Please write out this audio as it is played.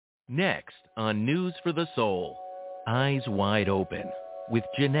Next on News for the Soul, Eyes Wide Open with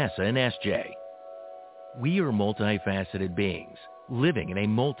Janessa and SJ. We are multifaceted beings living in a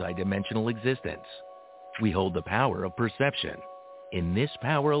multidimensional existence. We hold the power of perception. In this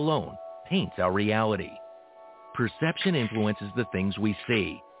power alone paints our reality. Perception influences the things we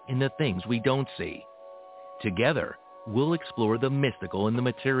see and the things we don't see. Together, we'll explore the mystical and the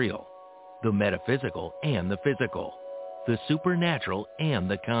material, the metaphysical and the physical, the supernatural and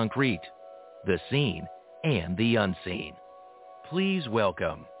the concrete, the seen and the unseen. Please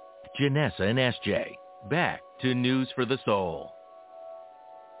welcome Janessa and SJ back to News for the Soul.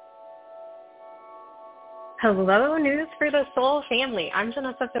 Hello, News for the Soul family. I'm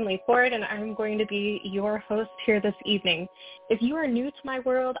Janessa Finley Ford, and I'm going to be your host here this evening. If you are new to my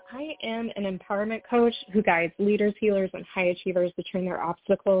world, I am an empowerment coach who guides leaders, healers, and high achievers to turn their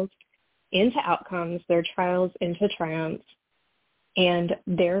obstacles into outcomes, their trials into triumphs, and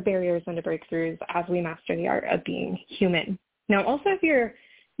their barriers into breakthroughs as we master the art of being human. Now, also, if you're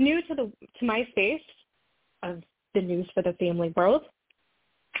new to my space of the News for the Family world,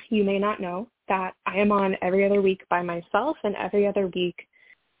 you may not know that I am on every other week by myself and every other week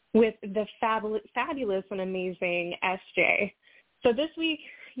with the fabulous and amazing SJ. So this week,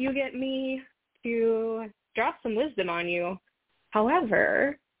 you get me to drop some wisdom on you.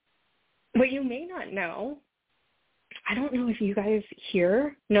 However, what you may not know, I don't know if you guys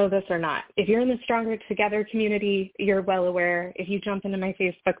here know this or not. If you're in the Stronger Together community, you're well aware. If you jump into my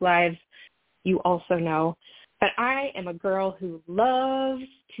Facebook Lives, you also know. But I am a girl who loves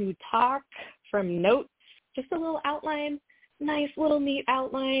to talk from notes, just a little outline, nice little neat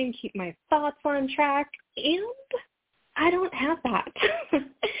outline, keep my thoughts on track, and I don't have that.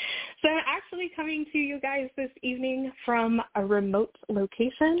 So I'm actually coming to you guys this evening from a remote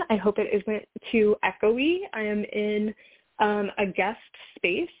location. I hope it isn't too echoey. I am in a guest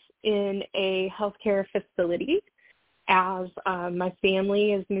space in a healthcare facility as my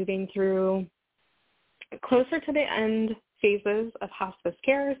family is moving through closer to the end phases of hospice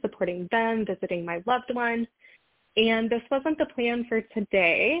care, supporting them, visiting my loved one. And this wasn't the plan for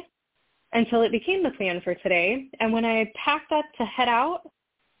today until it became the plan for today. And when I packed up to head out,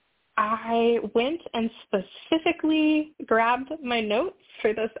 I went and specifically grabbed my notes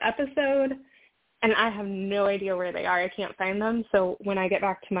for this episode, and I have no idea where they are. I can't find them. So when I get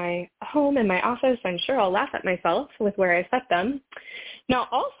back to my home in my office, I'm sure I'll laugh at myself with where I set them. Now,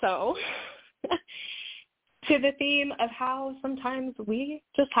 also, to the theme of how sometimes we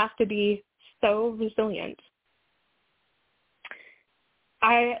just have to be so resilient.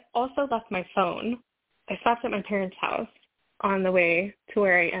 I also left my phone. I stopped at my parents' house on the way to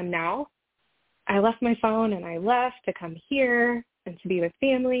where I am now. I left my phone and I left to come here and to be with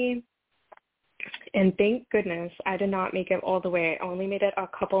family. And thank goodness I did not make it all the way. I only made it a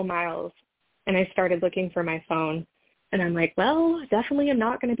couple miles, and I started looking for my phone. And I'm like, well, definitely am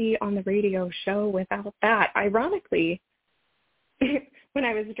not going to be on the radio show without that. Ironically, when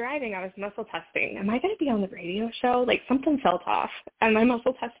I was driving, I was muscle testing. Am I going to be on the radio show? Like, something felt off. And my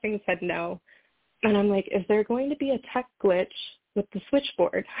muscle testing said no. And I'm like, is there going to be a tech glitch with the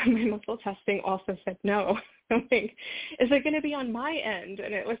switchboard? And my muscle testing also said no. I'm like, is it going to be on my end?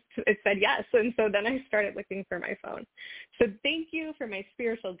 And it said yes. And so then I started looking for my phone. So thank you for my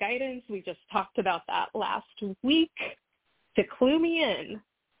spiritual guidance. We just talked about that last week to clue me in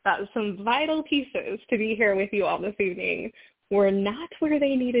that some vital pieces to be here with you all this evening were not where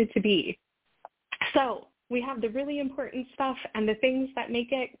they needed to be. So we have the really important stuff, and the things that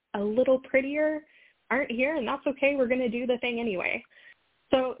make it a little prettier aren't here, and that's okay. We're going to do the thing anyway.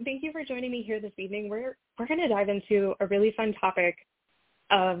 So thank you for joining me here this evening. We're going to dive into a really fun topic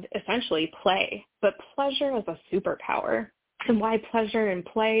of essentially play, but pleasure as a superpower, and why pleasure and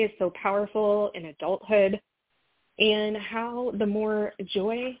play is so powerful in adulthood, and how the more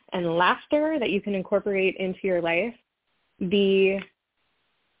joy and laughter that you can incorporate into your life, the,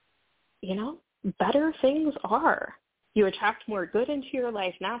 better things are. You attract more good into your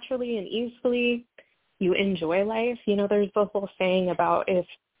life naturally and easily. You enjoy life. There's the whole saying about if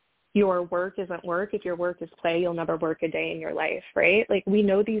your work isn't work, if your work is play, you'll never work a day in your life, right? Like, we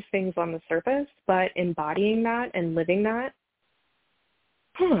know these things on the surface, but embodying that and living that,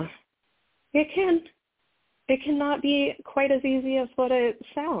 it cannot be quite as easy as what it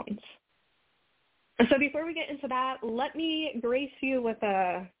sounds. And so before we get into that, let me grace you with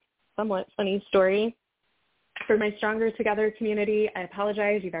a somewhat funny story. For my Stronger Together community, I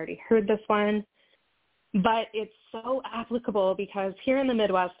apologize. You've already heard this one. But it's so applicable because here in the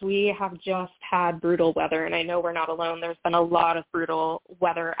Midwest, we have just had brutal weather, and I know we're not alone. There's been a lot of brutal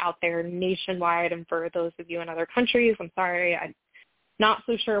weather out there nationwide, and for those of you in other countries, I'm sorry, Not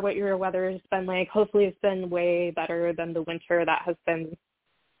so sure what your weather has been like. Hopefully it's been way better than the winter that has been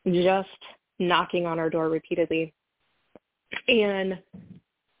just knocking on our door repeatedly. And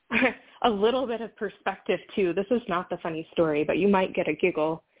a little bit of perspective too. This is not the funny story, but you might get a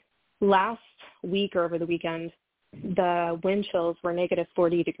giggle. Last week or over the weekend, the wind chills were negative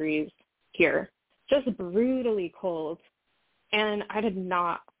 40 degrees here, just brutally cold. And I did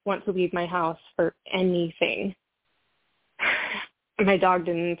not want to leave my house for anything. My dog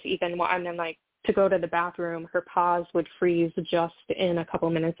didn't even want, and then like to go to the bathroom, her paws would freeze just in a couple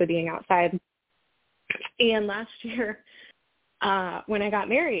minutes of being outside. And last year, when I got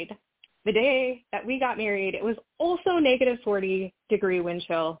married, the day that we got married, it was also negative 40 degree wind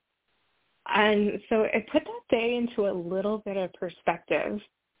chill. And so it put that day into a little bit of perspective.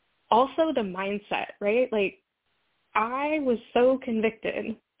 Also the mindset, right? Like I was so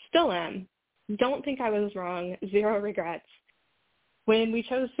convicted, still am, don't think I was wrong, zero regrets. When we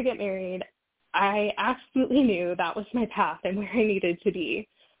chose to get married, I absolutely knew that was my path and where I needed to be.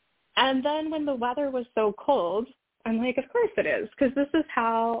 And then when the weather was so cold, I'm like, of course it is, because this is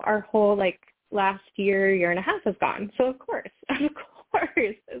how our whole like last year and a half has gone. So of course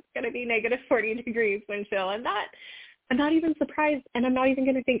it's going to be negative 40 degrees wind chill. And that I'm not even surprised, and I'm not even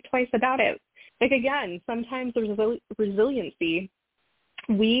going to think twice about it. Like again, sometimes there's resiliency.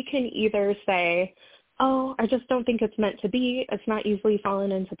 We can either say, oh, I just don't think it's meant to be. It's not easily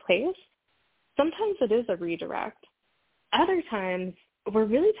fallen into place. Sometimes it is a redirect. Other times we're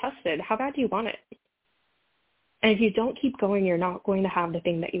really tested. How bad do you want it? And if you don't keep going, you're not going to have the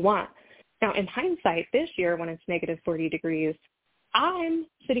thing that you want. Now, in hindsight, this year when it's negative 40 degrees, I'm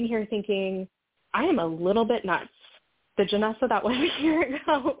sitting here thinking I am a little bit nuts. The Janessa that was a year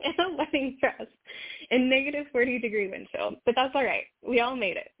ago in a wedding dress in negative 40 degree wind chill. But that's all right. We all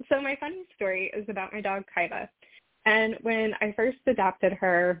made it. So my funny story is about my dog, Kaiva. And when I first adopted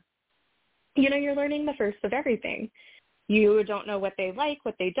her, you know, you're learning the first of everything. You don't know what they like,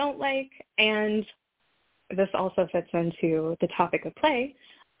 what they don't like. And this also fits into the topic of play.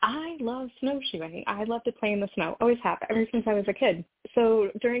 I love snowshoeing. I love to play in the snow. Always have, ever since I was a kid. So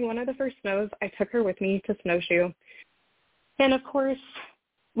during one of the first snows, I took her with me to snowshoe. And of course,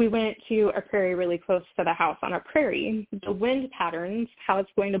 we went to a prairie really close to the house. On a prairie, the wind patterns, how it's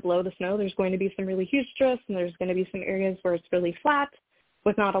going to blow the snow, there's going to be some really huge drifts, and there's going to be some areas where it's really flat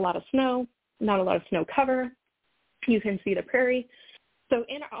with not a lot of snow, not a lot of snow cover. You can see the prairie. So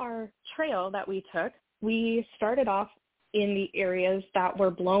in our trail that we took, we started off in the areas that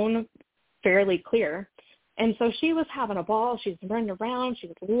were blown fairly clear. And so she was having a ball. She was running around. She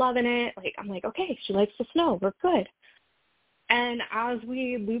was loving it. Like, I'm like, okay, she likes the snow. We're good. And as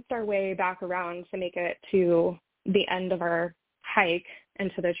we looped our way back around to make it to the end of our hike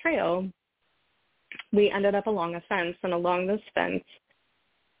into the trail, we ended up along a fence. And along this fence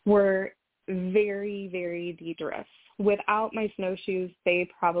were very, very deep drifts. Without my snowshoes, they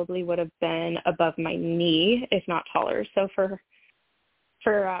probably would have been above my knee, if not taller. So for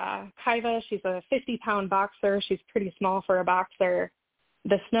Kaiva, she's a 50-pound boxer. She's pretty small for a boxer.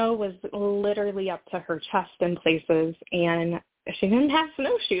 The snow was literally up to her chest in places, and she didn't have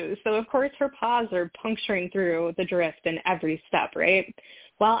snowshoes. So, of course, her paws are puncturing through the drift in every step, right?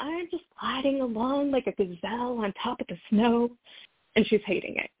 While I'm just gliding along like a gazelle on top of the snow, and she's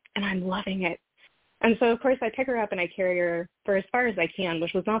hating it, and I'm loving it. And so, of course, I pick her up and I carry her for as far as I can,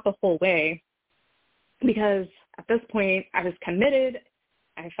 which was not the whole way, because at this point I was committed.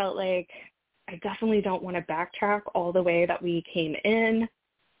 I felt like I definitely don't want to backtrack all the way that we came in.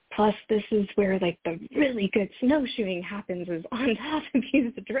 Plus, this is where, like, the really good snowshoeing happens, is on top of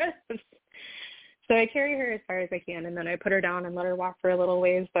these drifts. So I carry her as far as I can, and then I put her down and let her walk for a little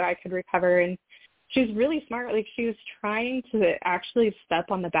ways so I could recover. And she was really smart. Like, she was trying to actually step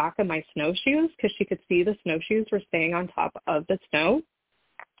on the back of my snowshoes because she could see the snowshoes were staying on top of the snow.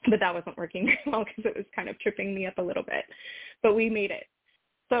 But that wasn't working very well because it was kind of tripping me up a little bit. But we made it.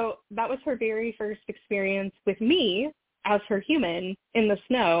 So that was her very first experience with me as her human in the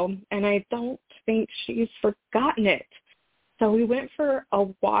snow, and I don't think she's forgotten it. So we went for a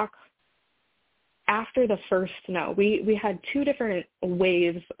walk after the first snow. We had two different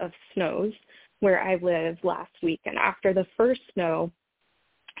waves of snows where I lived last week, and after the first snow,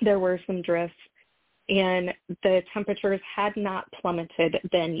 there were some drifts, and the temperatures had not plummeted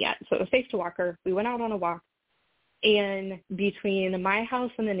then yet. So it was safe to walk her. We went out on a walk. And between my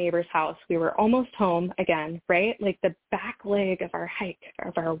house and the neighbor's house, we were almost home again, right? Like the back leg of our hike,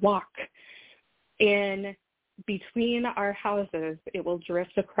 of our walk. And between our houses, it will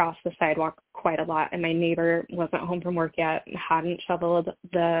drift across the sidewalk quite a lot. And my neighbor wasn't home from work yet and hadn't shoveled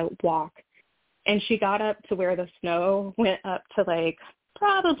the walk. And she got up to where the snow went up to like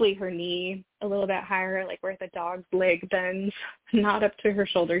probably her knee, a little bit higher, like where the dog's leg bends, not up to her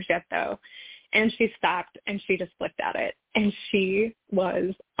shoulders yet though. And she stopped and she just looked at it, and she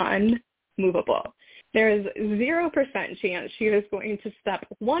was unmovable. There is 0% chance she was going to step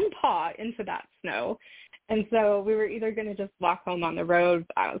one paw into that snow. And so we were either going to just walk home on the road.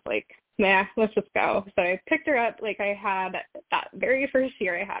 I was like, nah, let's just go. So I picked her up like I had that very first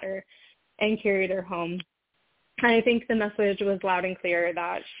year I had her and carried her home. And I think the message was loud and clear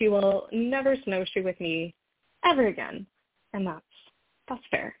that she will never snowshoe with me ever again. And that's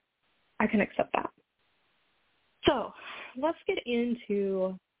fair. I can accept that. So let's get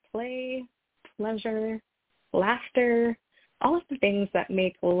into play, pleasure, laughter, all of the things that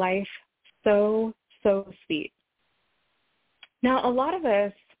make life so, so sweet. Now, a lot of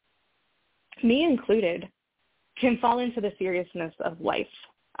us, me included, can fall into the seriousness of life.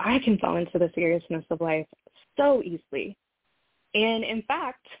 I can fall into the seriousness of life so easily. And in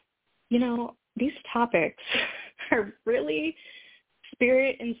fact, these topics are really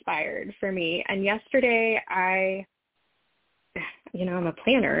spirit-inspired for me. And yesterday I'm a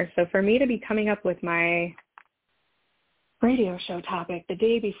planner. So for me to be coming up with my radio show topic the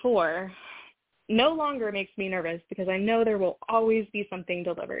day before no longer makes me nervous, because I know there will always be something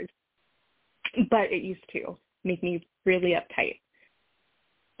delivered. But it used to make me really uptight.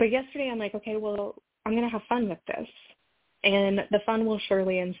 But yesterday I'm like, okay, well, I'm going to have fun with this. And the fun will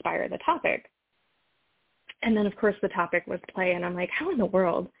surely inspire the topic. And then, of course, the topic was play. And I'm like, how in the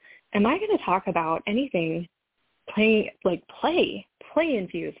world am I going to talk about anything play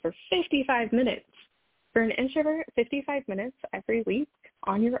infused for 55 minutes? For an introvert, 55 minutes every week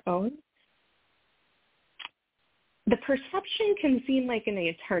on your own? The perception can seem like an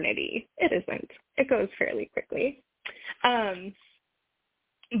eternity. It isn't. It goes fairly quickly. But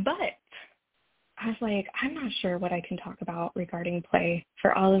I was like, I'm not sure what I can talk about regarding play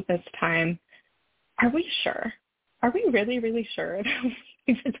for all of this time. Are we sure? Are we really, really sure that we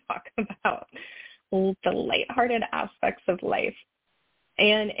need to talk about the lighthearted aspects of life?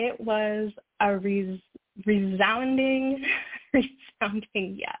 And it was a resounding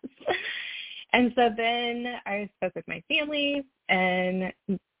yes. And so then I spoke with my family and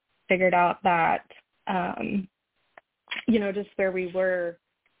figured out that, just where we were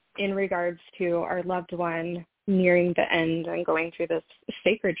in regards to our loved one nearing the end and going through this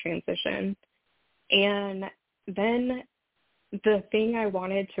sacred transition. And then the thing I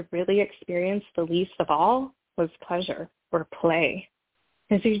wanted to really experience the least of all was pleasure or play.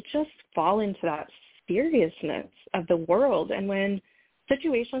 Because you just fall into that seriousness of the world. And when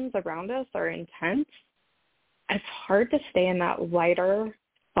situations around us are intense, it's hard to stay in that lighter,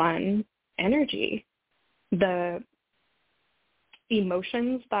 fun energy. The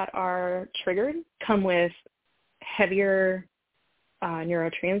emotions that are triggered come with heavier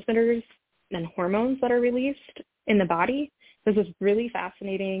neurotransmitters and hormones that are released in the body. This is really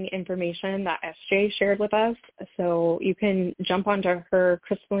fascinating information that SJ shared with us. So you can jump onto her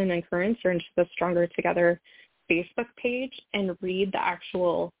Crystalline and Currents or into the Stronger Together Facebook page and read the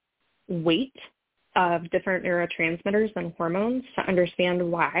actual weight of different neurotransmitters and hormones to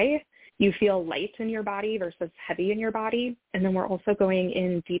understand why you feel light in your body versus heavy in your body. And then we're also going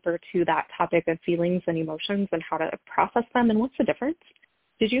in deeper to that topic of feelings and emotions and how to process them and what's the difference.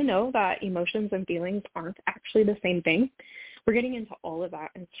 Did you know that emotions and feelings aren't actually the same thing? We're getting into all of that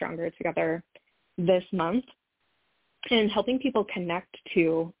in Stronger Together this month and helping people connect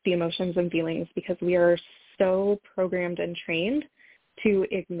to the emotions and feelings, because we are so programmed and trained to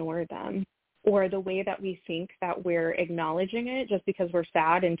ignore them, or the way that we think that we're acknowledging it just because we're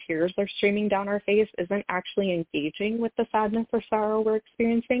sad and tears are streaming down our face isn't actually engaging with the sadness or sorrow we're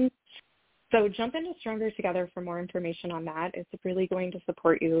experiencing. So jump into Stronger Together for more information on that. It's really going to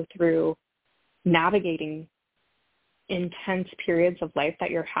support you through navigating intense periods of life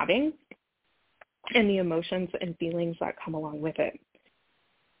that you're having and the emotions and feelings that come along with it.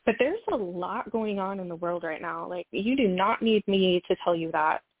 But there's a lot going on in the world right now. Like, you do not need me to tell you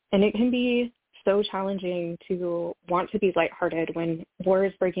that. And it can be so challenging to want to be lighthearted when war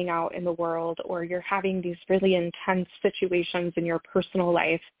is breaking out in the world, or you're having these really intense situations in your personal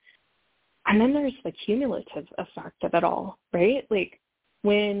life. And then there's the cumulative effect of it all, right? Like,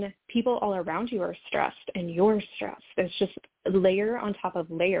 when people all around you are stressed and you're stressed, it's just layer on top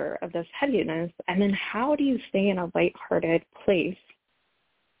of layer of this heaviness. And then how do you stay in a lighthearted place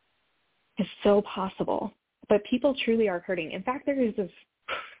is so possible. But people truly are hurting. In fact, there is this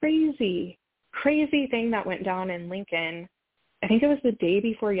crazy thing that went down in Lincoln. I think it was the day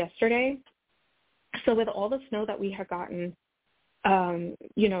before yesterday. So with all the snow that we had gotten,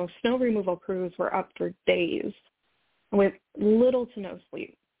 Snow removal crews were up for days with little to no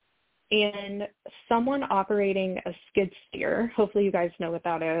sleep. And someone operating a skid steer, hopefully you guys know what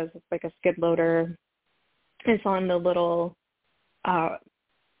that is. It's like a skid loader. It's on the little, now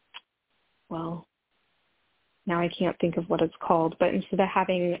I can't think of what it's called, but instead of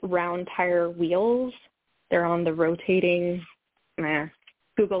having round tire wheels, they're on the rotating,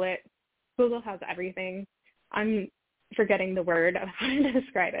 Google it. Google has everything. I'm forgetting the word of how to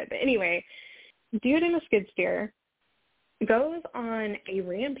describe it. But anyway, dude in a skid steer goes on a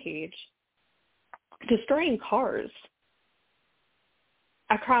rampage destroying cars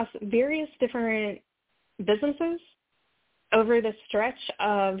across various different businesses over the stretch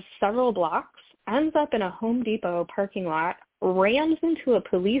of several blocks, ends up in a Home Depot parking lot, rams into a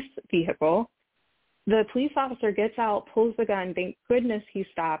police vehicle. The police officer gets out, pulls the gun. Thank goodness he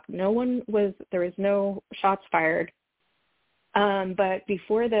stopped. There was no shots fired. But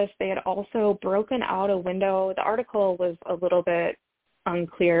before this, they had also broken out a window. The article was a little bit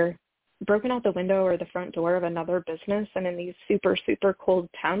unclear. Broken out the window or the front door of another business, and in these super, super cold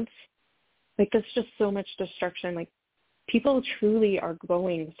temps. Like, there's just so much destruction. Like, people truly are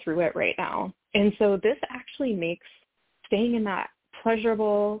going through it right now. And so this actually makes staying in that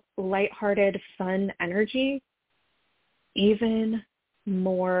pleasurable, lighthearted, fun energy even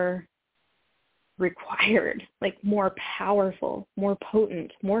more required, like more powerful, more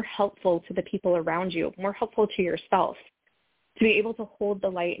potent, more helpful to the people around you, more helpful to yourself, to be able to hold the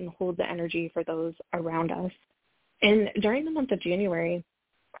light and hold the energy for those around us. And during the month of January,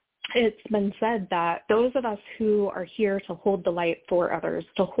 it's been said that those of us who are here to hold the light for others,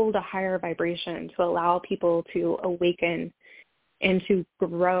 to hold a higher vibration, to allow people to awaken and to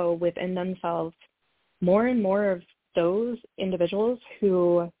grow within themselves, more and more of those individuals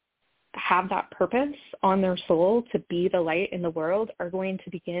who have that purpose on their soul to be the light in the world are going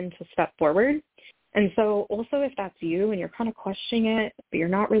to begin to step forward. And so also if that's you and you're kind of questioning it, but you're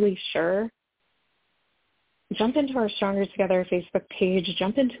not really sure, jump into our Stronger Together Facebook page,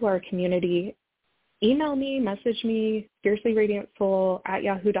 jump into our community, email me, message me,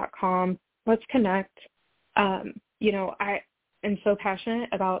 fiercelyradiantsoul@yahoo.com. Let's connect. I am so passionate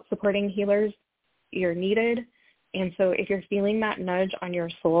about supporting healers. You're needed. And so if you're feeling that nudge on your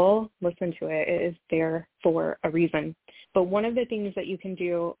soul, listen to it. It is there for a reason. But one of the things that you can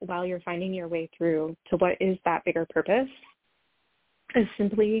do while you're finding your way through to what is that bigger purpose is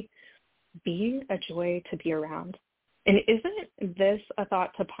simply being a joy to be around. And isn't this a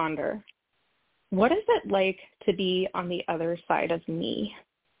thought to ponder? What is it like to be on the other side of me?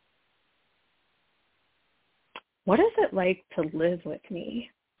 What is it like to live with me?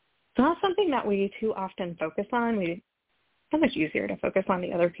 It's not something that we too often focus on. It's so much easier to focus on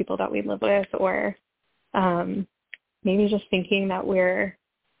the other people that we live with, or maybe just thinking that we're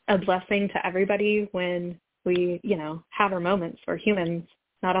a blessing to everybody when we, have our moments. We're humans.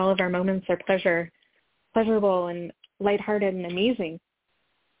 Not all of our moments are pleasurable and lighthearted and amazing.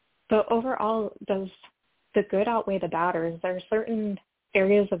 But overall, does the good outweigh the bad, or is there certain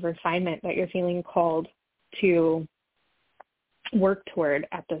areas of refinement that you're feeling called to work toward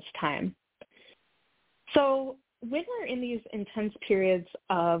at this time? So when we're in these intense periods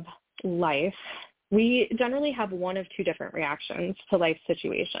of life, we generally have one of two different reactions to life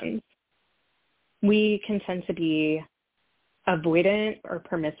situations. We can tend to be avoidant or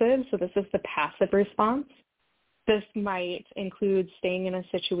permissive, so this is the passive response. This might include staying in a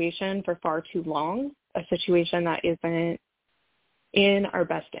situation for far too long, a situation that isn't in our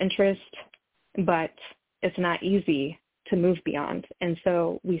best interest, but it's not easy to move beyond. And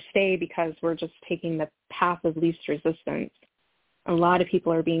so we stay because we're just taking the path of least resistance. A lot of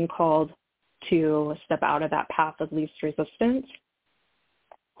people are being called to step out of that path of least resistance.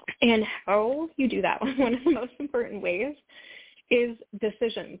 And how you do that, one of the most important ways, is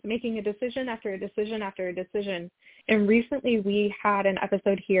decisions, making a decision after a decision after a decision. And recently we had an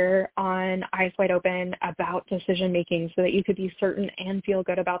episode here on Eyes Wide Open about decision making so that you could be certain and feel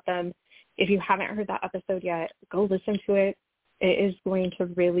good about them. If you haven't heard that episode yet, go listen to it. It is going to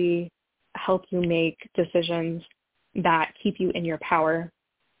really help you make decisions that keep you in your power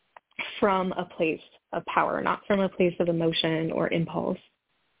from a place of power, not from a place of emotion or impulse.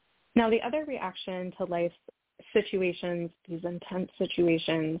 Now, the other reaction to life situations, these intense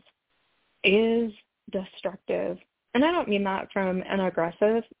situations, is destructive. And I don't mean that from an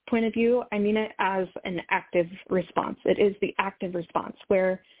aggressive point of view. I mean it as an active response. It is the active response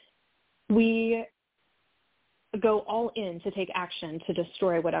where we go all in to take action to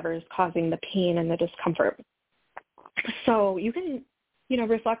destroy whatever is causing the pain and the discomfort. So you can,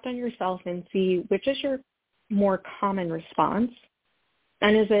 reflect on yourself and see which is your more common response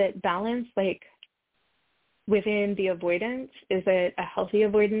And is it balance, like within the avoidance? Is it a healthy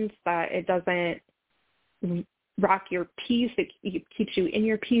avoidance that it doesn't rock your peace? It keeps you in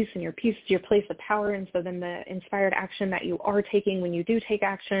your peace, and your peace is your place of power. And so then the inspired action that you are taking when you do take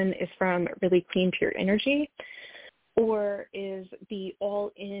action is from really clean, pure energy? Or is the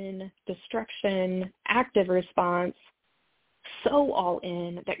all-in destruction active response so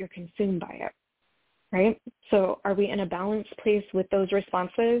all-in that you're consumed by it, right? So are we in a balanced place with those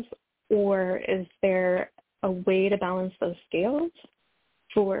responses, or is there a way to balance those scales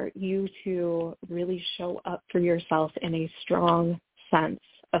for you to really show up for yourself in a strong sense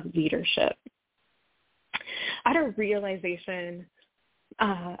of leadership? I had a realization,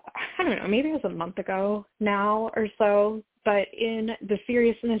 I don't know, maybe it was a month ago now or so, but in the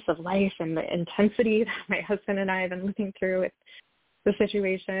seriousness of life and the intensity that my husband and I have been living through with the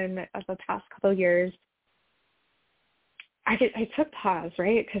situation of the past couple of years, I took pause,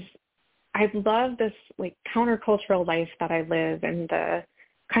 right? Because I love this like countercultural life that I live, and the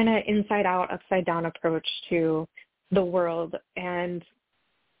kind of inside out, upside down approach to the world, and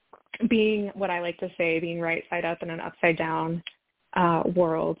being what I like to say, being right side up in an upside down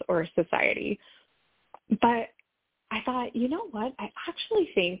world or society. But I thought, you know what? I actually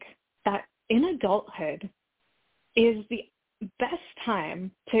think that in adulthood is the best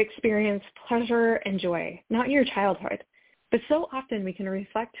time to experience pleasure and joy, not your childhood. But so often we can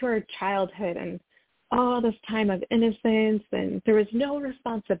reflect to our childhood and, oh, this time of innocence, and there was no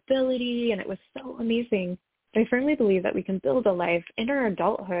responsibility, and it was so amazing. But I firmly believe that we can build a life in our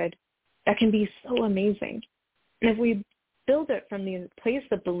adulthood that can be so amazing. And if we build it from the place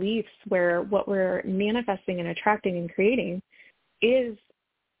of beliefs where what we're manifesting and attracting and creating is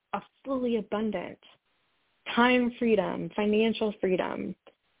a fully abundant time freedom, financial freedom,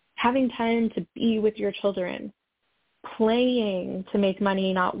 having time to be with your children, playing to make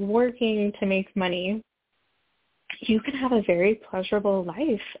money, not working to make money, you can have a very pleasurable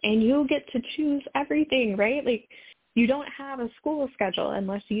life, and you get to choose everything, right? Like, you don't have a school schedule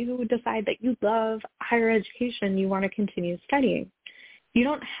unless you decide that you love higher education, you want to continue studying. You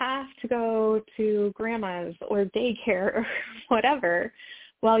don't have to go to grandma's or daycare or whatever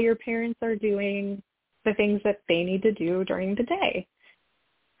while your parents are doing the things that they need to do during the day.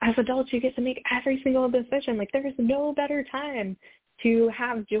 As adults, you get to make every single decision. Like, there is no better time to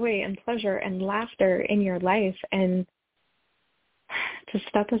have joy and pleasure and laughter in your life, and to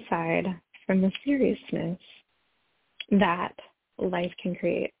step aside from the seriousness that life can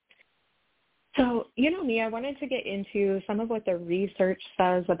create. So, you know me, I wanted to get into some of what the research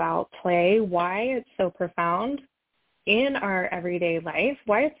says about play, why it's so profound in our everyday life,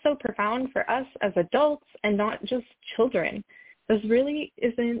 why it's so profound for us as adults and not just children. This really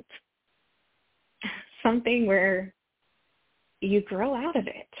isn't something where you grow out of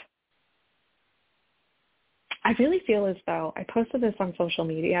it. I really feel as though I posted this on social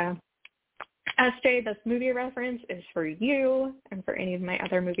media. SJ, this movie reference is for you and for any of my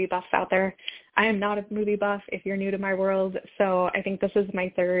other movie buffs out there. I am not a movie buff if you're new to my world, so I think this is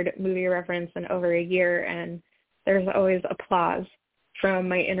my third movie reference in over a year, and there's always applause from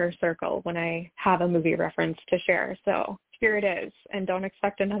my inner circle when I have a movie reference to share. So here it is, and don't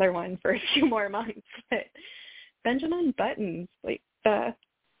expect another one for a few more months. But Benjamin Button's, like, the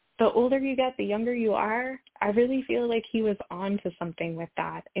older you get, the younger you are, I really feel like he was on to something with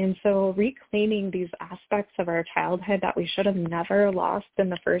that. And so reclaiming these aspects of our childhood that we should have never lost in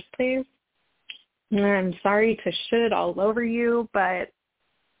the first place. And I'm sorry to should all over you, but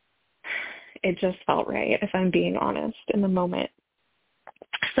it just felt right, if I'm being honest, in the moment.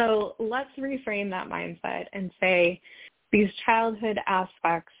 So let's reframe that mindset and say these childhood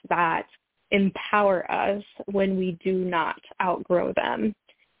aspects that empower us when we do not outgrow them.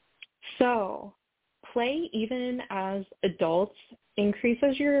 So play, even as adults,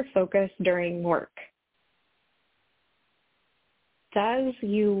 increases your focus during work. Does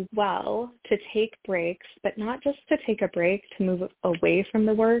you well to take breaks, but not just to take a break to move away from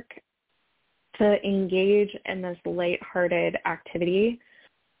the work, to engage in this lighthearted activity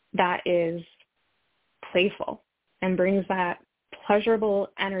that is playful and brings that pleasurable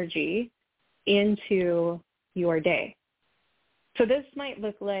energy into your day. So this might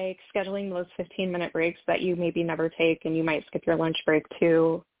look like scheduling those 15-minute breaks that you maybe never take, and you might skip your lunch break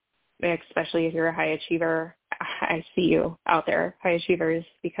too, especially if you're a high achiever. I see you out there, high achievers,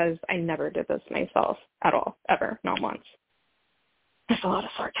 because I never did this myself at all, ever, not once. That's a lot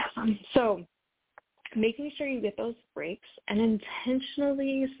of sarcasm. So making sure you get those breaks and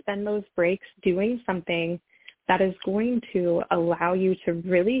intentionally spend those breaks doing something that is going to allow you to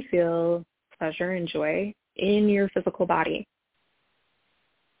really feel pleasure and joy in your physical body.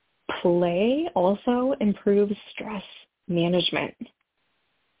 play also improves stress management.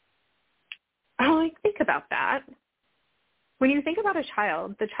 Oh, like, think about that. When you think about a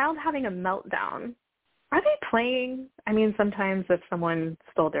child, the child having a meltdown, are they playing? I mean, sometimes if someone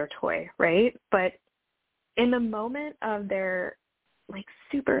stole their toy, right? But in the moment of their, like,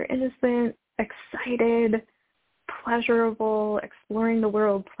 super innocent, excited, pleasurable, exploring the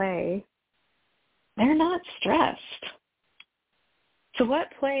world play, they're not stressed. So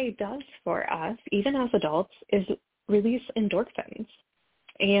what play does for us, even as adults, is release endorphins.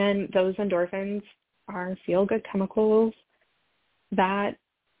 And those endorphins are feel-good chemicals that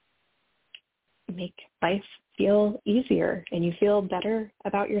make life feel easier, and you feel better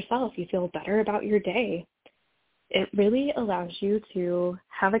about yourself. You feel better about your day. It really allows you to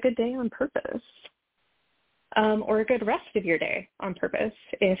have a good day on purpose, or a good rest of your day on purpose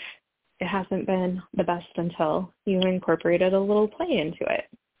if it hasn't been the best until you incorporated a little play into it.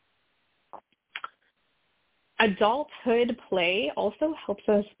 Adulthood play also helps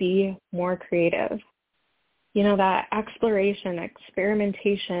us be more creative. You know, that exploration,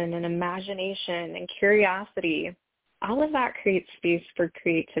 experimentation, and imagination and curiosity, all of that creates space for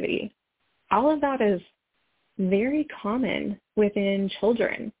creativity. All of that is very common within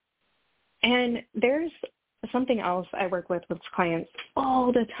children. And there's something else I work with clients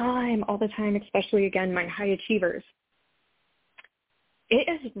all the time, especially, again, my high achievers. It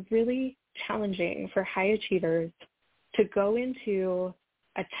is really challenging for high achievers to go into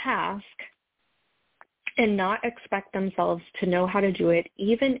a task and not expect themselves to know how to do it,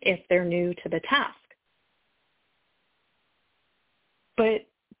 even if they're new to the task. But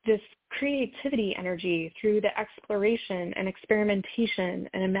this creativity energy through the exploration and experimentation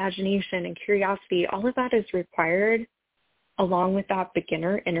and imagination and curiosity, all of that is required along with that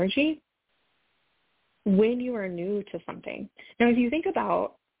beginner energy when you are new to something. Now, if you think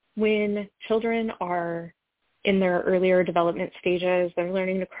about when children are in their earlier development stages, they're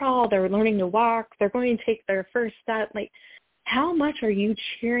learning to crawl, they're learning to walk, they're going to take their first step, like, how much are you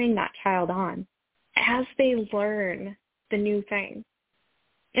cheering that child on as they learn the new thing?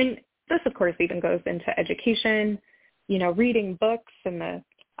 And this, of course, even goes into education, you know, reading books and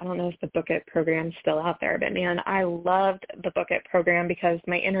I don't know if the Book It program's still out there, but man, I loved the Book It program because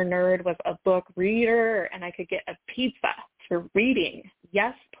my inner nerd was a book reader and I could get a pizza for reading.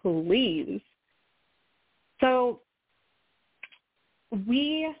 Yes, please. So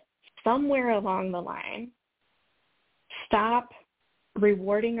we, somewhere along the line, stop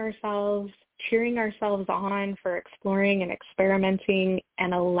rewarding ourselves, cheering ourselves on for exploring and experimenting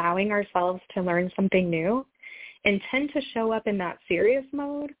and allowing ourselves to learn something new, and tend to show up in that serious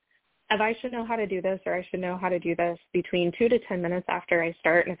mode of I should know how to do this or I should know how to do this between 2 to 10 minutes after I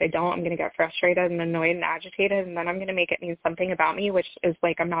start. And if I don't, I'm going to get frustrated and annoyed and agitated, and then I'm going to make it mean something about me, which is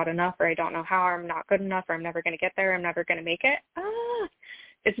like I'm not enough or I don't know how or I'm not good enough or I'm never going to get there. I'm never going to make it.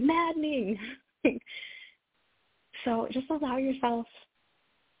 It's maddening. So just allow yourself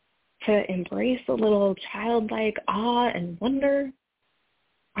to embrace a little childlike awe and wonder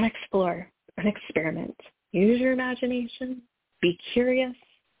and explore and experiment. Use your imagination. Be curious.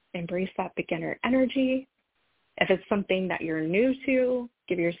 Embrace that beginner energy. If it's something that you're new to,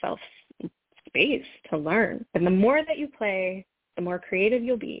 give yourself space to learn. And the more that you play, the more creative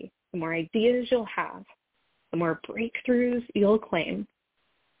you'll be, the more ideas you'll have, the more breakthroughs you'll claim.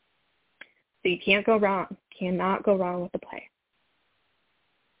 So you can't go wrong. Cannot go wrong with the play.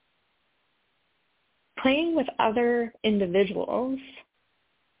 Playing with other individuals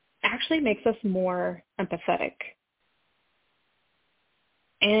actually makes us more empathetic.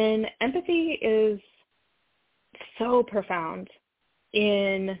 And empathy is so profound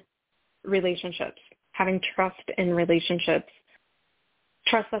in relationships, having trust in relationships,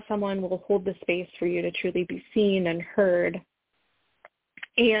 trust that someone will hold the space for you to truly be seen and heard.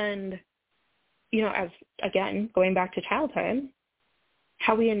 And, you know, as, again, going back to childhood,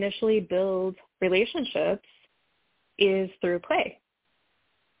 how we initially build relationships is through play.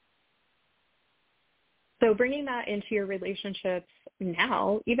 So bringing that into your relationships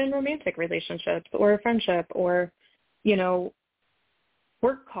now, even romantic relationships or a friendship or, you know,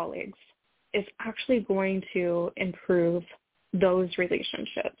 work colleagues, is actually going to improve those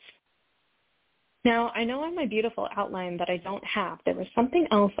relationships. Now, I know on my beautiful outline that I don't have, there was something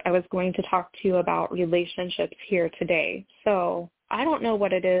else I was going to talk to you about relationships here today. So I don't know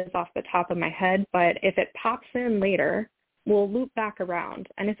what it is off the top of my head, but if it pops in later, we'll loop back around.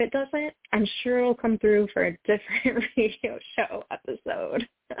 And if it doesn't, I'm sure it'll come through for a different radio show episode.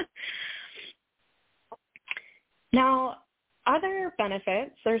 Now, other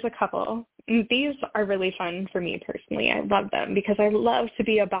benefits, there's a couple. these are really fun for me personally. I love them because I love to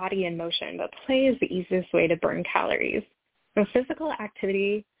be a body in motion, but play is the easiest way to burn calories. So physical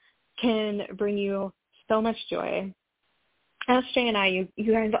activity can bring you so much joy. SJ and I,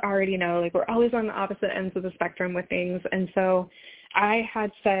 you guys already know, like we're always on the opposite ends of the spectrum with things. And so I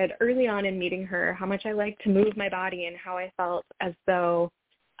had said early on in meeting her how much I like to move my body and how I felt as though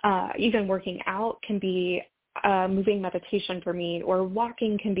even working out can be moving meditation for me, or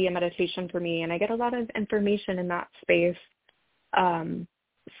walking can be a meditation for me. And I get a lot of information in that space,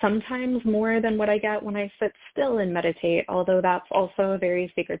 sometimes more than what I get when I sit still and meditate, although that's also a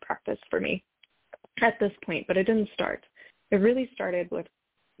very sacred practice for me at this point. But it didn't start. It really started with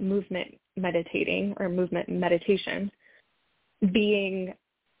movement meditating or movement meditation being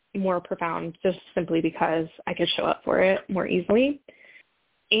more profound just simply because I could show up for it more easily.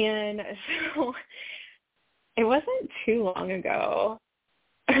 And so it wasn't too long ago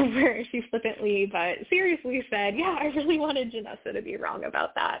where she flippantly but seriously said, yeah, I really wanted Janessa to be wrong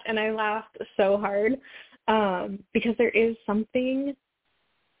about that. And I laughed so hard because there is something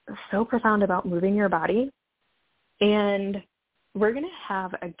so profound about moving your body. And we're going to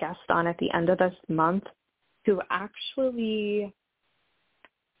have a guest on at the end of this month who actually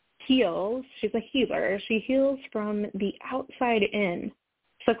heals. She's a healer. She heals from the outside in.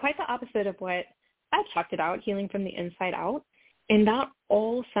 So quite the opposite of what I've talked about, healing from the inside out. And that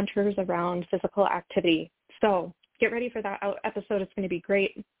all centers around physical activity. So get ready for that episode. It's going to be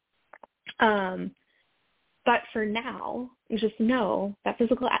great. But for now, just know that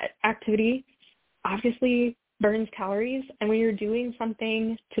physical activity obviously burns calories. And when you're doing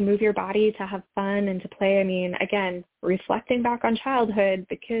something to move your body, to have fun and to play, I mean, again, reflecting back on childhood,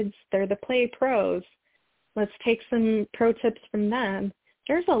 the kids, they're the play pros. Let's take some pro tips from them.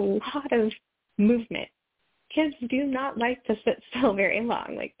 There's a lot of movement. Kids do not like to sit still very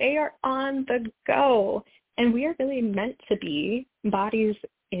long. Like, they are on the go. And we are really meant to be bodies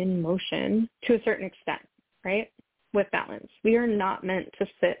in motion to a certain extent, right? With balance. We are not meant to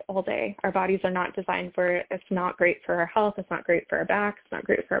sit all day. Our bodies are not designed for it. It's not great for our health. It's not great for our back. It's not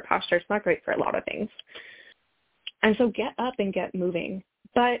great for our posture. It's not great for a lot of things. And so get up and get moving.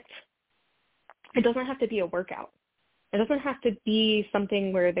 But it doesn't have to be a workout. It doesn't have to be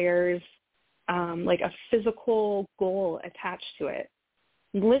something where there's like a physical goal attached to it.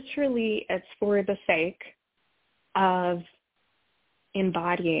 Literally, it's for the sake of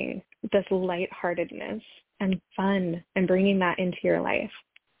embodying this lightheartedness and fun and bringing that into your life.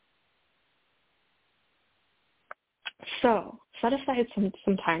 So set aside some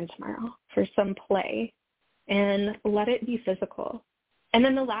time tomorrow for some play and let it be physical. And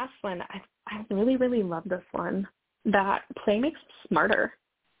then the last one, I really, really love this one, that play makes us smarter.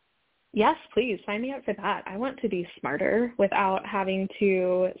 Yes, please sign me up for that. I want to be smarter without having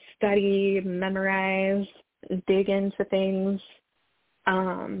to study, memorize, dig into things.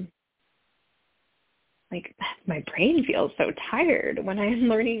 Like, my brain feels so tired when I'm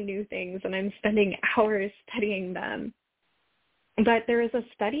learning new things and I'm spending hours studying them. But there was a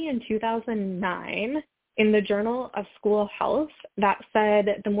study in 2009 in the Journal of School Health that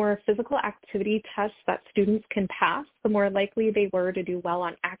said the more physical activity tests that students can pass, the more likely they were to do well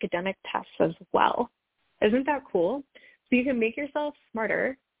on academic tests as well. Isn't that cool? So you can make yourself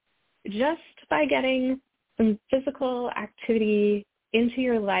smarter just by getting some physical activity into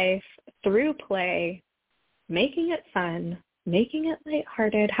your life through play, making it fun, making it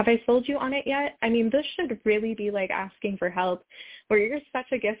lighthearted. Have I sold you on it yet? I mean, this should really be like asking for help, where you're such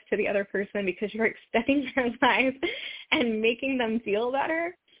a gift to the other person because you're extending their life and making them feel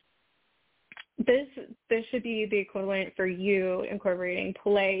better. This should be the equivalent for you incorporating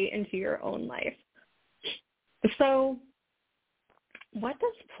play into your own life. So what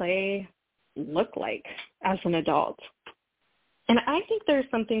does play look like as an adult? And I think there's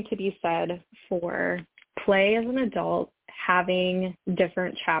something to be said for play as an adult having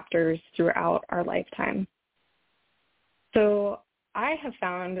different chapters throughout our lifetime. So I have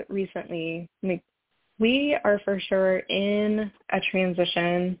found recently, like, we are for sure in a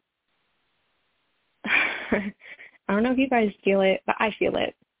transition. I don't know if you guys feel it, but I feel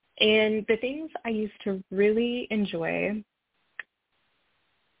it. And the things I used to really enjoy,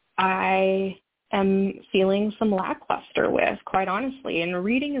 I am feeling some lackluster with, quite honestly. And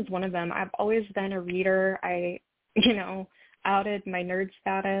reading is one of them. I've always been a reader. I outed my nerd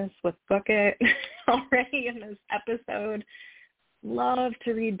status with Book It already in this episode. Love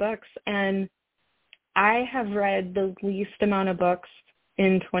to read books. And I have read the least amount of books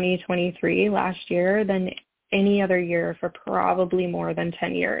in 2023 last year than any other year for probably more than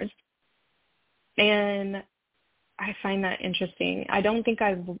 10 years. And I find that interesting. I don't think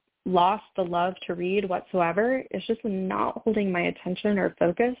I've lost the love to read whatsoever. It's just not holding my attention or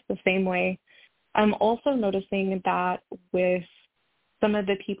focus the same way. I'm also noticing that with some of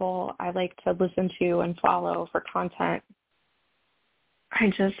the people I like to listen to and follow for content, I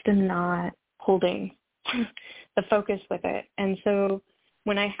just am not holding the focus with it. And so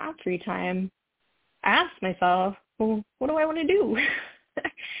when I have free time, I ask myself, well, what do I want to do?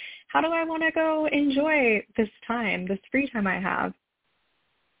 How do I want to go enjoy this time, this free time I have?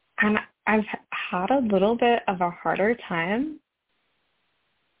 And I've had a little bit of a harder time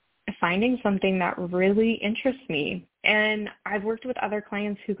finding something that really interests me. And I've worked with other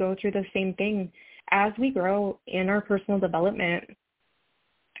clients who go through the same thing. As we grow in our personal development,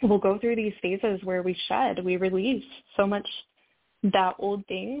 we'll go through these phases where we shed, we release so much that old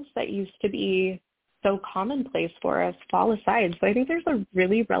things that used to be so commonplace for us fall aside. So I think there's a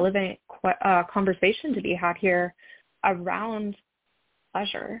really relevant conversation to be had here around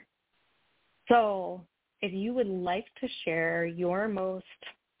pleasure. So if you would like to share your most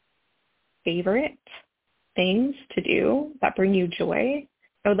favorite things to do that bring you joy,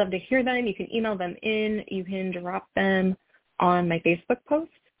 I would love to hear them. You can email them in. You can drop them on my Facebook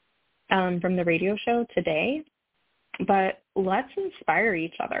post from the radio show today. But let's inspire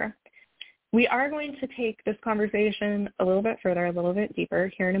each other. We are going to take this conversation a little bit further, a little bit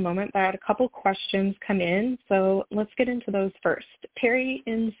deeper here in a moment. But I had a couple questions come in, so let's get into those first. Terry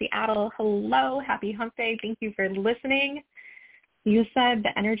in Seattle, hello, happy hump day. Thank you for listening. You said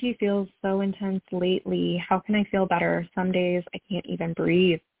the energy feels so intense lately. How can I feel better? Some days I can't even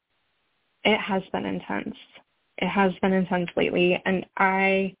breathe. It has been intense. It has been intense lately. And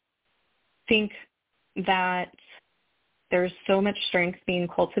I think that there's so much strength being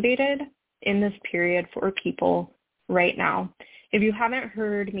cultivated in this period for people right now. If you haven't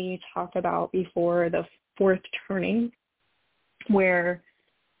heard me talk about before the fourth turning, where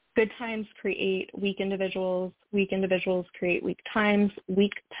good times create weak individuals create weak times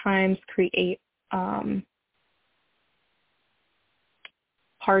create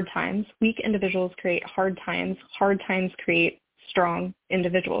hard times, weak individuals create hard times create strong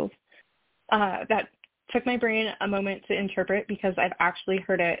individuals. That took my brain a moment to interpret because I've actually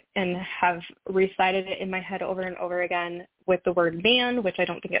heard it and have recited it in my head over and over again with the word man, which I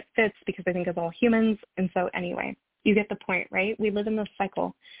don't think it fits because I think of all humans. And so anyway, you get the point, right? We live in this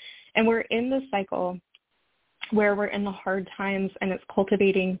cycle. And we're in this cycle where we're in the hard times and it's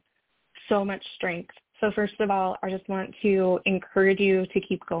cultivating so much strength. So first of all, I just want to encourage you to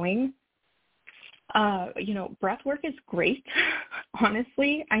keep going. Breath work is great.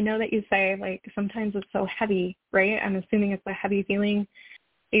 Honestly, I know that you say like sometimes it's so heavy, right? I'm assuming it's a heavy feeling.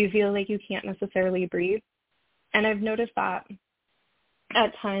 You feel like you can't necessarily breathe. And I've noticed that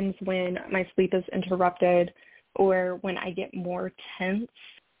at times when my sleep is interrupted or when I get more tense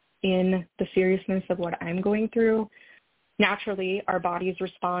in the seriousness of what I'm going through, naturally our bodies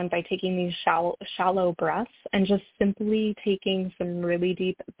respond by taking these shallow breaths, and just simply taking some really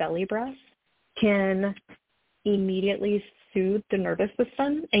deep belly breaths can immediately soothe the nervous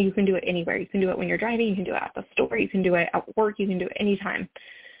system. And you can do it anywhere. You can do it when you're driving. You can do it at the store. You can do it at work. You can do it anytime.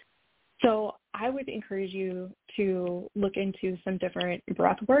 So I would encourage you to look into some different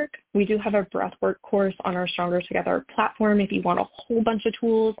breath work. We do have a breath work course on our Stronger Together platform if you want a whole bunch of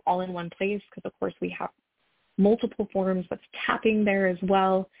tools all in one place, because of course we have multiple forms of tapping there as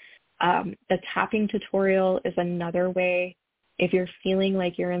well. The tapping tutorial is another way. If you're feeling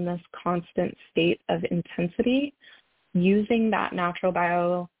like you're in this constant state of intensity, using that natural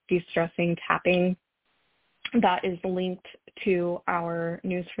bio de-stressing tapping that is linked to our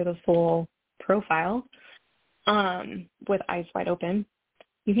News for the Soul profile with eyes wide open.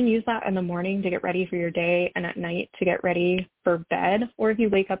 You can use that in the morning to get ready for your day and at night to get ready for bed. Or if you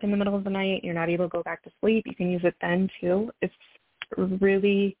wake up in the middle of the night, you're not able to go back to sleep, you can use it then too. It's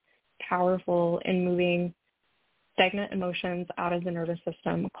really powerful in moving stagnant emotions out of the nervous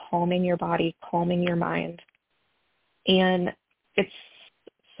system, calming your body, calming your mind. And it's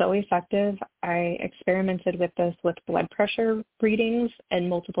so effective. I experimented with this with blood pressure readings in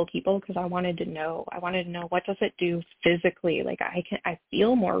multiple people because I wanted to know what does it do physically? Like I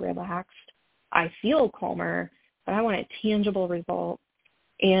feel more relaxed. I feel calmer, but I want a tangible result.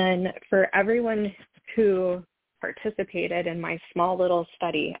 And for everyone who participated in my small little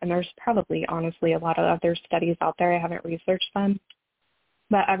study, and there's probably honestly a lot of other studies out there, I haven't researched them,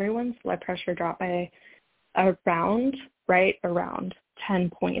 but everyone's blood pressure dropped by around 10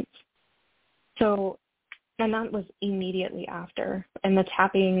 points. So, and that was immediately after. And the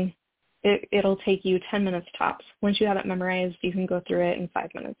tapping, it'll take you 10 minutes tops. Once you have it memorized, you can go through it in 5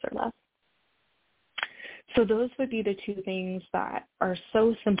 minutes or less. So those would be the two things that are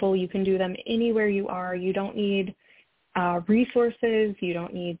so simple. You can do them anywhere you are. You don't need resources. You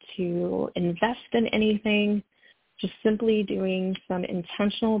don't need to invest in anything. Just simply doing some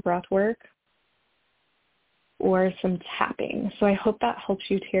intentional breath work or some tapping. So I hope that helps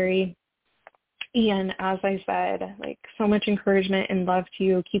you, Terry. And as I said, like, so much encouragement and love to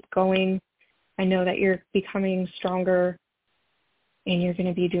you. Keep going. I know that you're becoming stronger and you're going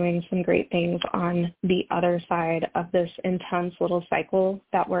to be doing some great things on the other side of this intense little cycle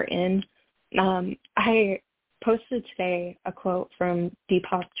that we're in. I posted today a quote from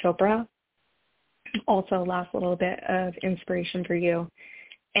Deepak Chopra, also last little bit of inspiration for you.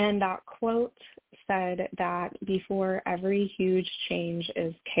 And that quote said that before every huge change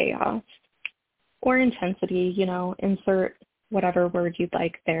is chaos or intensity, insert whatever word you'd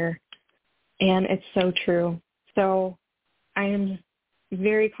like there. And it's so true. So I am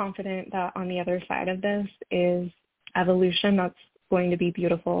very confident that on the other side of this is evolution that's going to be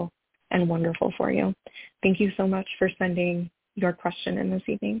beautiful and wonderful for you. Thank you so much for sending your question in this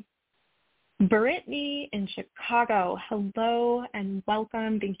evening. Brittany in Chicago, hello and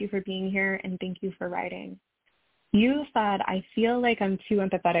welcome. Thank you for being here and thank you for writing. You said, I feel like I'm too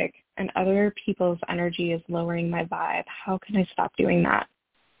empathetic and other people's energy is lowering my vibe. How can I stop doing that?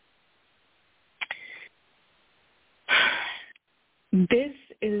 This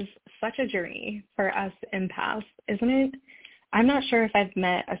is such a journey for us empaths, isn't it? I'm not sure if I've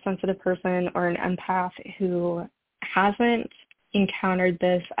met a sensitive person or an empath who hasn't encountered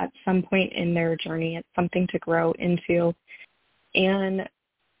this at some point in their journey. It's something to grow into and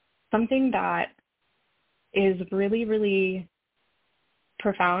something that is really, really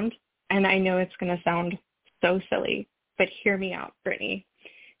profound. And I know it's going to sound so silly, but hear me out, Brittany,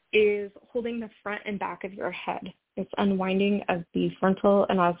 is holding the front and back of your head. It's unwinding of the frontal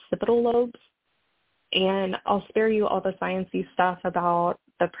and occipital lobes. And I'll spare you all the sciencey stuff about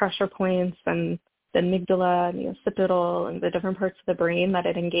the pressure points and the amygdala and the occipital and the different parts of the brain that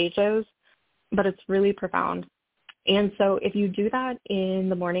it engages, but it's really profound. And so if you do that in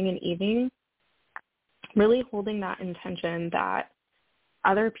the morning and evening, really holding that intention that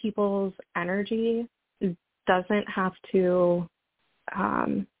other people's energy doesn't have to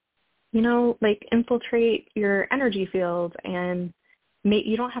infiltrate your energy field, and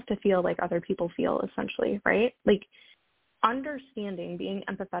you don't have to feel like other people feel, essentially, right? Like, understanding, being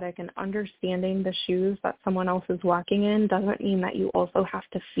empathetic and understanding the shoes that someone else is walking in doesn't mean that you also have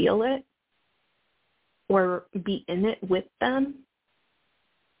to feel it or be in it with them.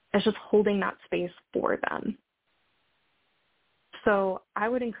 It's just holding that space for them. So I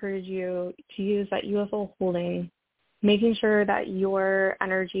would encourage you to use that UFO holding, making sure that your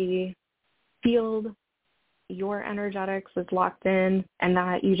energy field, your energetics is locked in, and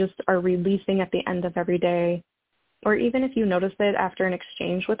that you just are releasing at the end of every day. Or even if you notice it after an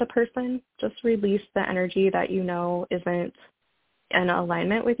exchange with a person, just release the energy that you know isn't in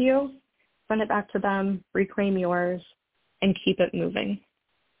alignment with you. Send it back to them, reclaim yours, and keep it moving.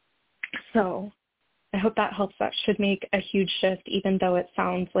 So I hope that helps. That should make a huge shift, even though it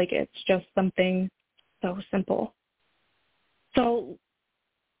sounds like it's just something so simple. So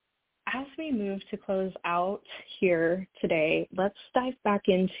as we move to close out here today, let's dive back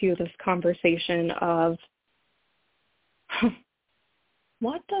into this conversation of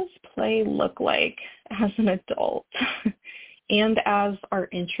what does play look like as an adult and as our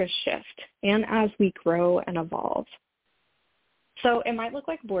interests shift and as we grow and evolve. So it might look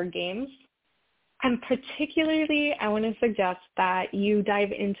like board games. And particularly, I want to suggest that you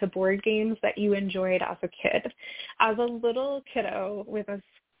dive into board games that you enjoyed as a kid. As a little kiddo with a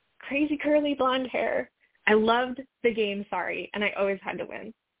crazy curly blonde hair, I loved the game Sorry, and I always had to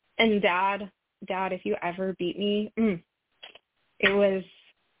win. And Dad, if you ever beat me, it was,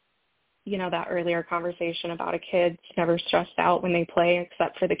 that earlier conversation about a kid never stressed out when they play,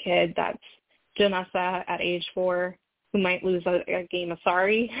 except for the kid that's Janessa at age 4 who might lose a game of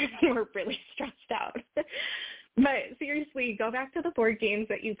Sorry and we're really stressed out. But seriously, go back to the board games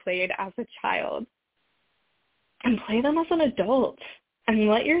that you played as a child and play them as an adult and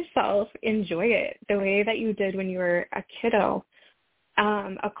let yourself enjoy it the way that you did when you were a kiddo.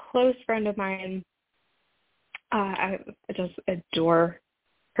 A close friend of mine, I just adore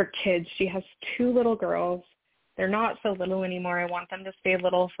her kids. She has 2 little girls. They're not so little anymore. I want them to stay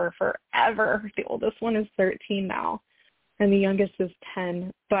little for forever. The oldest one is 13 now, and the youngest is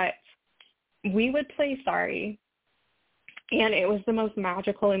 10. But we would play Sorry, and it was the most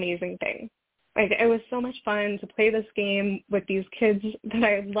magical, amazing thing. Like, it was so much fun to play this game with these kids that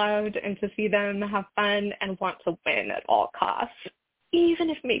I loved and to see them have fun and want to win at all costs, even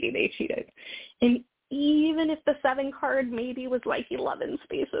if maybe they cheated. And even if the 7 card maybe was like 11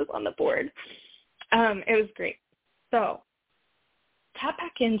 spaces on the board. It was great. So tap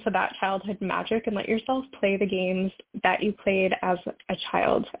back into that childhood magic and let yourself play the games that you played as a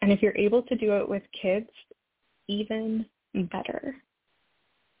child. And if you're able to do it with kids, even better.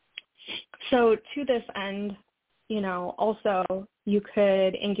 So to this end, also you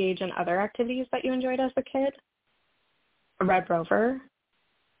could engage in other activities that you enjoyed as a kid. Red Rover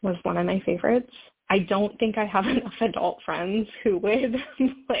was one of my favorites. I don't think I have enough adult friends who would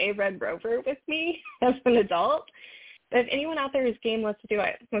play Red Rover with me as an adult. But if anyone out there is game, let's do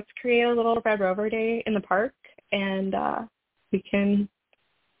it. Let's create a little Red Rover day in the park, and we can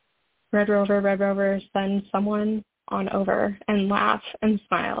Red Rover, send someone on over and laugh and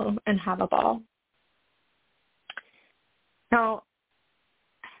smile and have a ball. Now,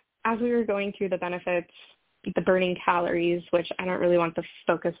 as we were going through the benefits, the burning calories, which I don't really want the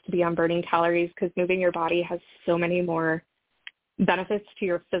focus to be on burning calories because moving your body has so many more benefits to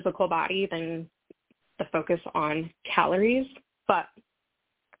your physical body than the focus on calories. But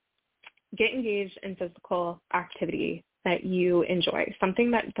get engaged in physical activity that you enjoy,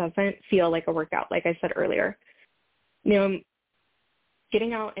 something that doesn't feel like a workout, like I said earlier.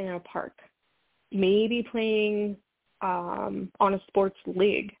 Getting out in a park, maybe playing on a sports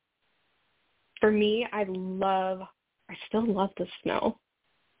league. For me, I still love the snow.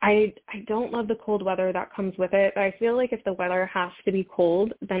 I don't love the cold weather that comes with it, but I feel like if the weather has to be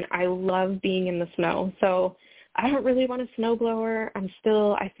cold, then I love being in the snow. So I don't really want a snowblower.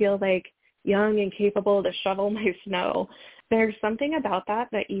 I feel like young and capable to shovel my snow. There's something about that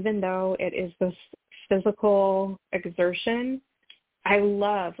even though it is this physical exertion, I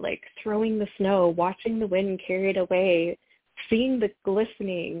love like throwing the snow, watching the wind carry it away, seeing the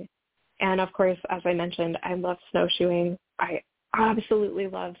glistening. And of course, as I mentioned, I love snowshoeing. I absolutely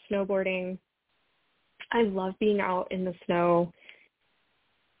love snowboarding. I love being out in the snow.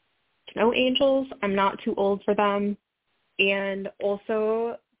 Snow angels, I'm not too old for them. And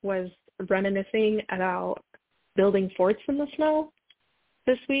also was reminiscing about building forts in the snow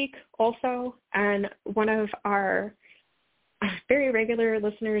this week also. And one of our very regular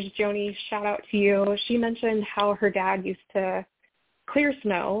listeners, Joni, shout out to you. She mentioned how her dad used to clear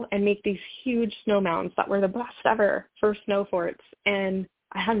snow and make these huge snow mounds that were the best ever for snow forts. And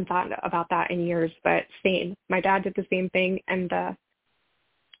I hadn't thought about that in years, but same. My dad did the same thing. And the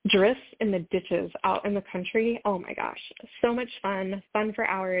drifts in the ditches out in the country, oh my gosh, so much fun for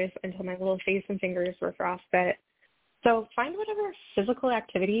hours until my little face and fingers were frostbite. So find whatever physical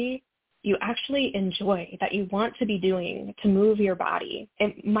activity you actually enjoy that you want to be doing to move your body.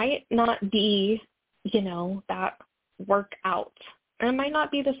 It might not be, that workout. And it might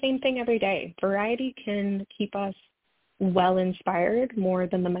not be the same thing every day. Variety can keep us well inspired more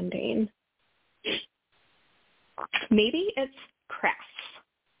than the mundane. Maybe it's crafts.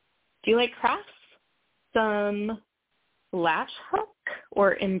 Do you like crafts? Some latch hook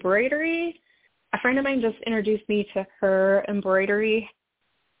or embroidery? A friend of mine just introduced me to her embroidery,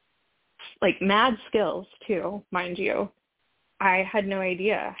 like mad skills too, mind you. I had no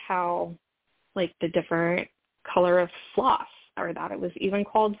idea how, like, the different color of floss, or that it was even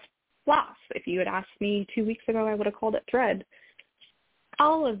called floss. If you had asked me 2 weeks ago, I would have called it thread.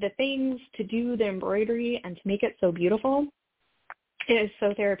 All of the things to do the embroidery and to make it so beautiful, it is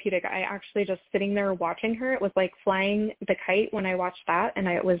so therapeutic. I actually just sitting there watching her, it was like flying the kite when I watched that, and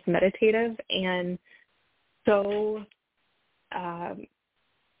it was meditative and so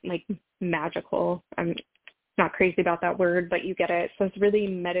like magical. I'm not crazy about that word, but you get it. So it's really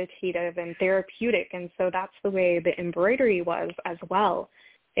meditative and therapeutic, and so that's the way the embroidery was as well.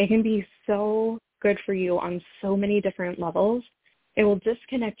 It can be so good for you on so many different levels. It will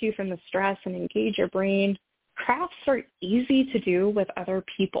disconnect you from the stress and engage your brain. Crafts are easy to do with other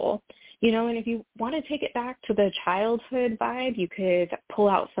people, and if you want to take it back to the childhood vibe, you could pull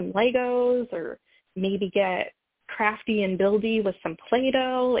out some Legos or maybe get crafty and buildy with some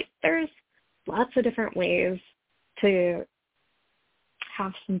Play-Doh. Like, there's lots of different ways to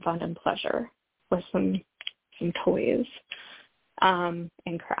have some fun and pleasure with some toys and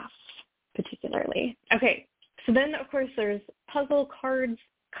crafts particularly. Okay, so then, of course, there's puzzle cards,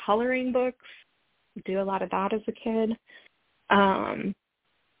 coloring books. Do a lot of that as a kid. I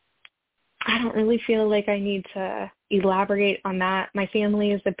don't really feel like I need to elaborate on that. My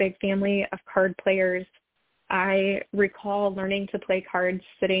family is a big family of card players. I recall learning to play cards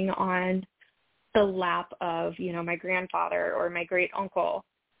sitting on the lap of, my grandfather or my great uncle,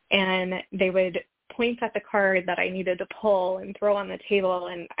 and they would point at the card that I needed to pull and throw on the table,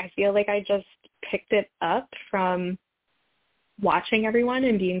 and I feel like I just picked it up from watching everyone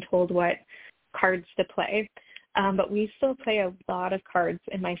and being told what cards to play, but we still play a lot of cards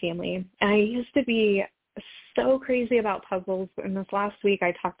in my family. And I used to be so crazy about puzzles. And this last week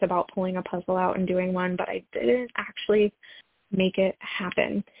I talked about pulling a puzzle out and doing one, but I didn't actually make it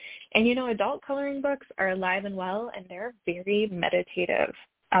happen. And, adult coloring books are alive and well, and they're very meditative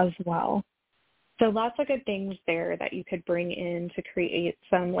as well. So lots of good things there that you could bring in to create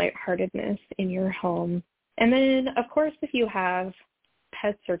some lightheartedness in your home. And then, of course, if you have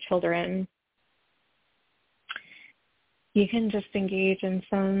pets or children, you can just engage in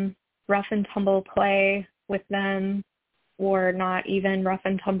some rough and tumble play with them, or not even rough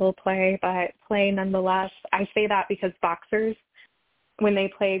and tumble play, but play nonetheless. I say that because boxers, when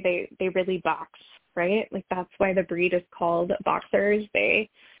they play, they really box, right? Like that's why the breed is called boxers. They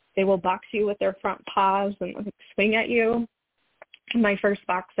will box you with their front paws and swing at you. My first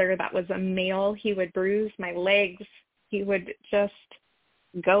boxer, that was a male, he would bruise my legs. He would just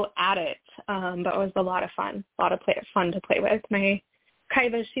go at it. But it was a lot of fun, fun to play with. My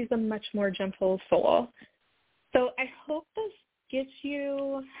Kaiba, she's a much more gentle soul. So I hope this gets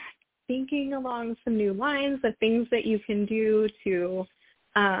you thinking along some new lines of things that you can do to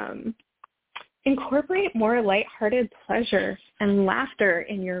incorporate more lighthearted pleasure and laughter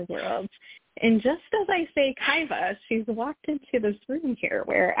in your world. And just as I say Kaiba, she's walked into this room here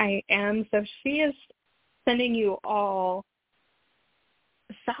where I am. So she is sending you all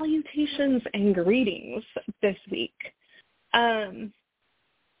salutations and greetings this week.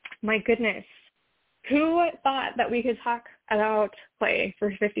 My goodness. Who thought that we could talk about play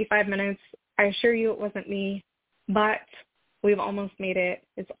for 55 minutes? I assure you it wasn't me, but we've almost made it.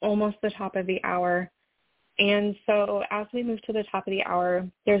 It's almost the top of the hour. And so as we move to the top of the hour,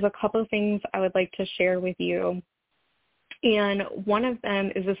 there's a couple of things I would like to share with you. And one of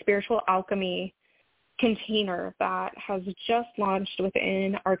them is a spiritual alchemy container that has just launched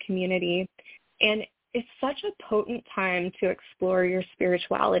within our community. And it's such a potent time to explore your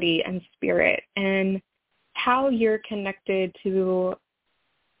spirituality and spirit and how you're connected to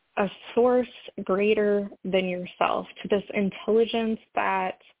a source greater than yourself, to this intelligence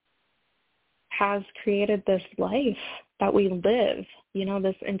that has created this life that we live,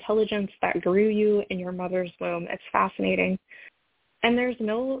 this intelligence that grew you in your mother's womb. It's fascinating. And there's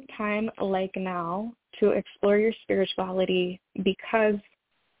no time like now to explore your spirituality because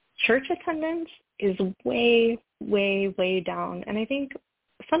church attendance is way, way, way down. And I think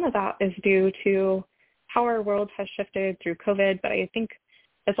some of that is due to how our world has shifted through COVID, but I think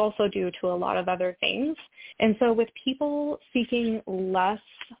it's also due to a lot of other things. And so with people seeking less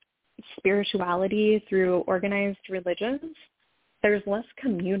spirituality through organized religions, there's less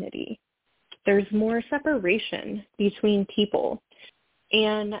community. There's more separation between people.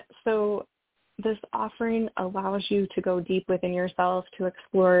 And so this offering allows you to go deep within yourself, to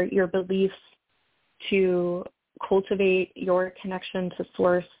explore your beliefs, to cultivate your connection to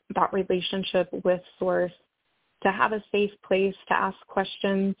Source, that relationship with Source, to have a safe place to ask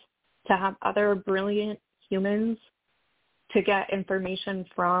questions, to have other brilliant humans to get information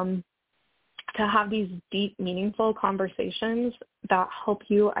from, to have these deep, meaningful conversations that help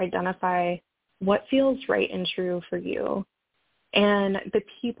you identify what feels right and true for you. And the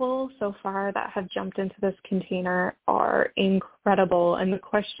people so far that have jumped into this container are incredible. And the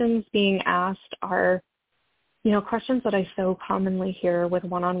questions being asked are, questions that I so commonly hear with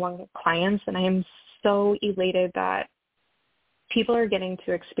one-on-one clients. And I am so elated that people are getting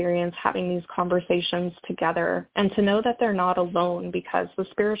to experience having these conversations together and to know that they're not alone, because the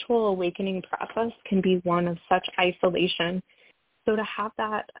spiritual awakening process can be one of such isolation. So to have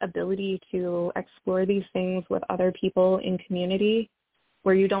that ability to explore these things with other people in community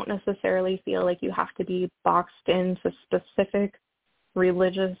where you don't necessarily feel like you have to be boxed into specific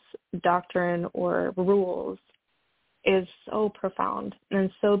religious doctrine or rules is so profound and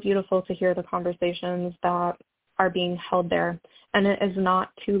so beautiful to hear the conversations that are being held there. And it is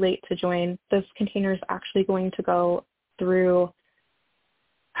not too late to join. This container is actually going to go through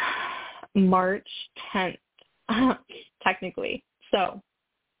March 10th, technically. So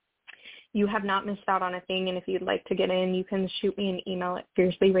you have not missed out on a thing. And if you'd like to get in, you can shoot me an email at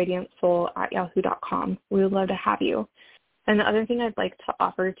fiercelyradiantsoul@yahoo.com. We would love to have you. And the other thing I'd like to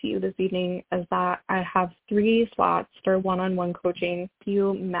offer to you this evening is that I have 3 slots for one-on-one coaching to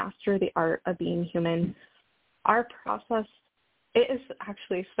you master the art of being human. Our process, it is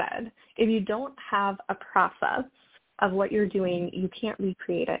actually said, if you don't have a process of what you're doing, you can't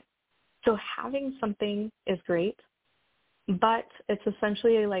recreate it. So having something is great, but it's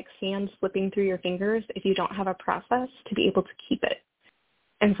essentially like sand slipping through your fingers if you don't have a process to be able to keep it.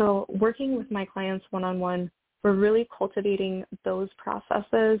 And so working with my clients one-on-one, we're really cultivating those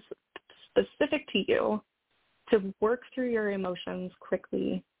processes specific to you to work through your emotions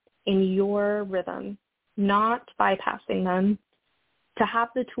quickly in your rhythm, not bypassing them, to have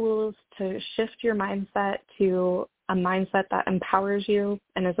the tools to shift your mindset to a mindset that empowers you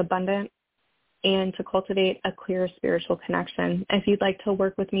and is abundant, and to cultivate a clear spiritual connection. If you'd like to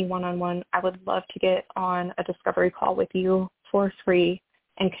work with me one-on-one, I would love to get on a discovery call with you for free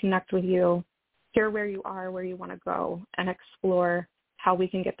and connect with you, hear where you are, where you want to go, and explore how we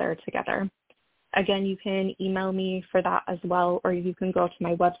can get there together. Again, you can email me for that as well, or you can go to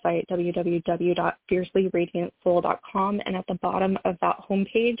my website, www.fiercelyradiantsoul.com, and at the bottom of that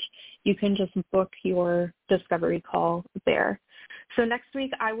homepage, you can just book your discovery call there. So next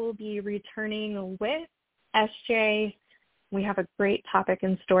week, I will be returning with SJ. We have a great topic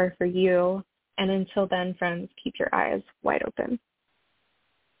in store for you. And until then, friends, keep your eyes wide open.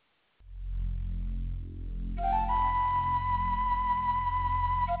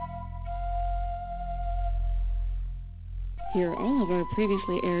 Hear all of our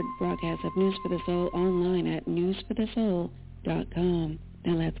previously aired broadcasts of News for the Soul online at newsforthesoul.com.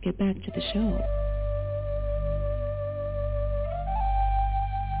 Now let's get back to the show.